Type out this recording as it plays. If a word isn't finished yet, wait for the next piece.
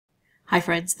Hi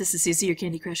friends, this is Suzy, your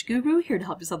Candy Crush guru, here to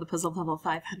help you solve the puzzle of level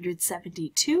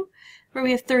 572, where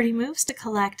we have 30 moves to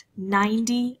collect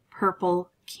 90 purple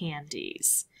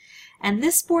candies. And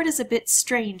this board is a bit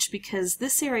strange because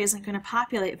this area isn't going to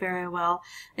populate very well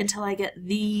until I get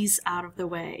these out of the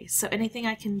way. So anything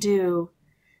I can do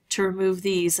to remove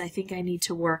these, I think I need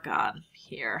to work on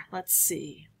here. Let's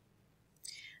see.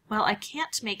 Well, I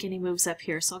can't make any moves up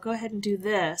here, so I'll go ahead and do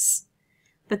this.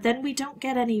 But then we don't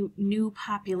get any new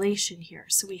population here,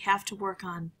 so we have to work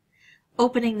on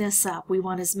opening this up. We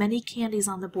want as many candies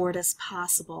on the board as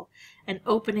possible, and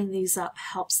opening these up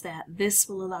helps that. This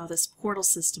will allow this portal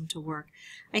system to work.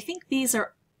 I think these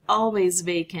are always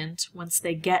vacant once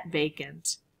they get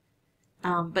vacant,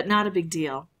 but not a big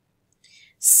deal.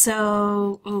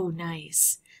 So, oh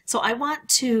nice. So I want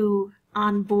to,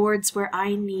 on boards where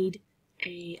I need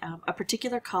a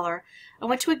particular color, I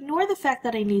want to ignore the fact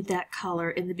that I need that color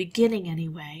in the beginning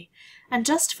anyway, and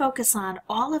just focus on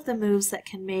all of the moves that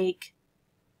can make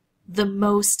the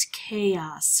most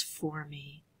chaos for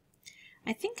me.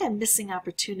 I think I'm missing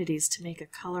opportunities to make a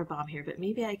color bomb here, but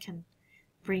maybe I can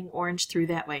bring orange through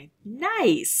that way.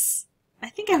 Nice! I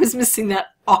think I was missing that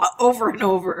over and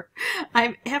over.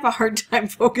 I have a hard time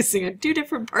focusing on two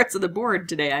different parts of the board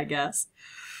today, I guess.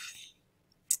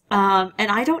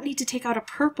 And I don't need to take out a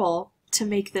purple to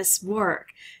make this work.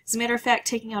 As a matter of fact,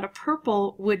 taking out a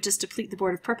purple would just deplete the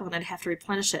board of purple and I'd have to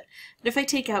replenish it. But if I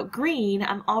take out green,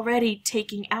 I'm already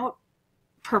taking out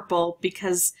purple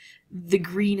because the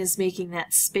green is making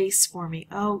that space for me.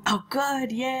 Oh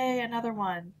good, yay, another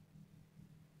one.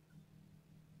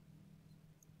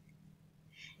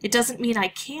 It doesn't mean I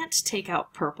can't take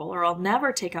out purple, or I'll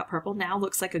never take out purple. Now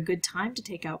looks like a good time to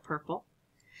take out purple.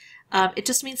 It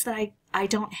just means that I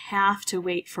don't have to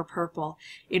wait for purple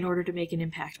in order to make an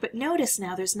impact. But notice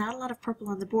now there's not a lot of purple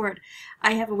on the board.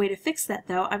 I have a way to fix that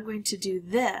though. I'm going to do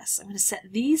this. I'm going to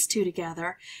set these two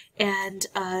together, and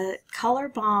a color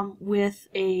bomb with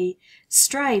a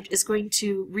stripe is going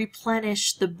to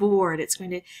replenish the board. It's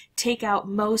going to take out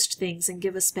most things and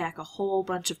give us back a whole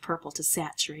bunch of purple to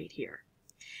saturate here.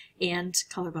 And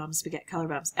color bombs beget color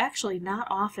bombs. Actually, not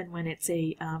often when it's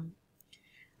a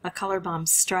color bomb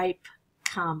stripe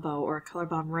combo or a color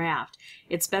bomb raft.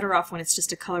 It's better off when it's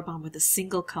just a color bomb with a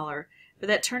single color, but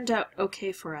that turned out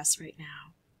okay for us right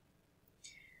now.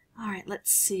 Alright,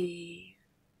 let's see.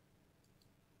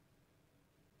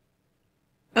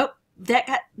 Oh,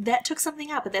 that took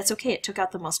something out, but that's okay. It took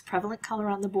out the most prevalent color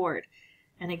on the board.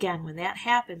 And again, when that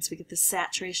happens, we get the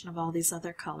saturation of all these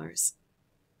other colors.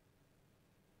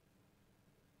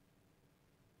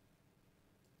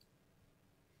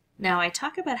 Now, I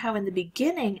talk about how in the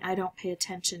beginning I don't pay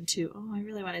attention to, oh, I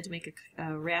really wanted to make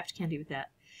a wrapped candy with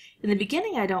that. In the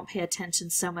beginning I don't pay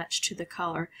attention so much to the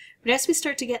color, but as we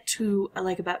start to get to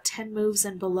like about 10 moves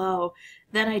and below,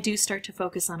 then I do start to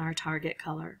focus on our target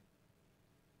color.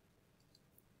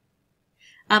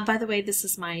 By the way, this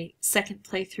is my second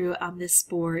playthrough on this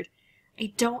board.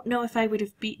 I don't know if I would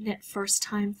have beaten it first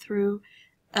time through,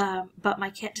 but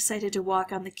my cat decided to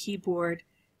walk on the keyboard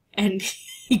and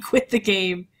he quit the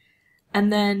game. And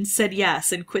then said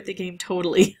yes and quit the game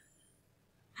totally.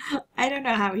 I don't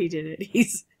know how he did it.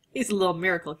 He's a little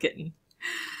miracle kitten.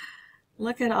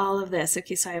 Look at all of this.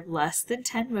 Okay, so I have less than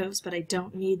 10 moves, but I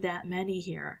don't need that many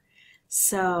here.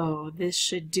 So this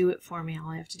should do it for me. All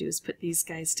I have to do is put these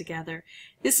guys together.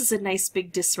 This is a nice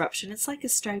big disruption. It's like a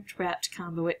striped wrapped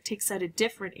combo. It takes out a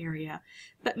different area,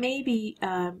 but maybe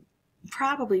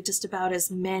probably just about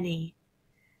as many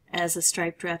as a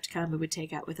striped wrapped combo would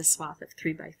take out with a swath of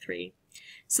 3x3.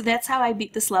 So that's how I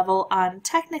beat this level on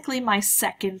technically my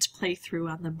second playthrough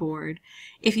on the board.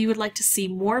 If you would like to see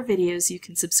more videos, you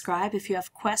can subscribe. If you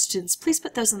have questions, please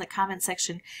put those in the comment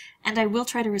section, and I will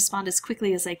try to respond as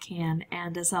quickly as I can.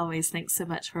 And as always, thanks so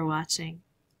much for watching.